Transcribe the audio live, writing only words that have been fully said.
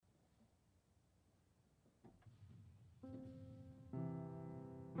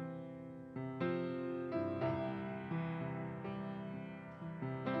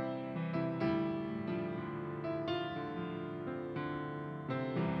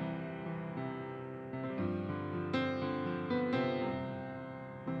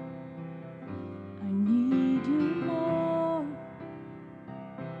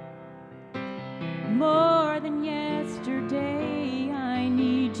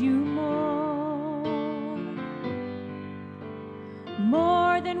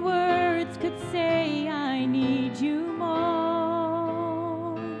than words could say. I need you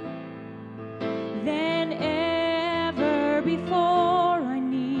more than ever before. I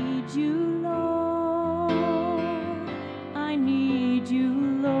need you, Lord. I need you,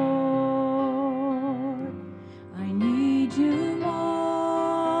 Lord. I need you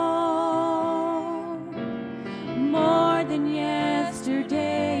more than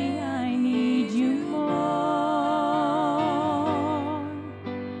yesterday. I need you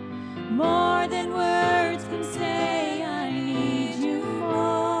more than words can say. I need you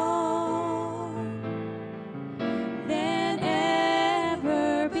more than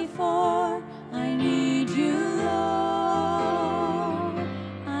ever before. I need you, Lord.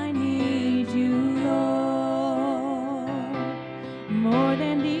 I need you, Lord, more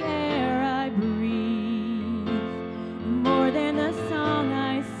than the air I breathe, more than the song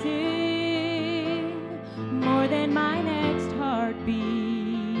I sing, more than my next heartbeat.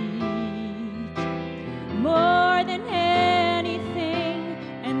 More than anything,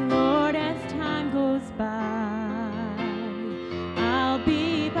 and Lord, as time goes by, I'll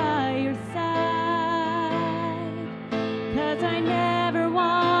be by your side, 'cause I never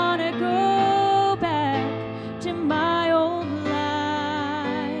want to go back to my old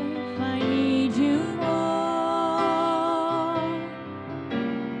life. I need you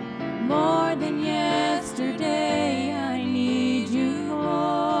more than yesterday.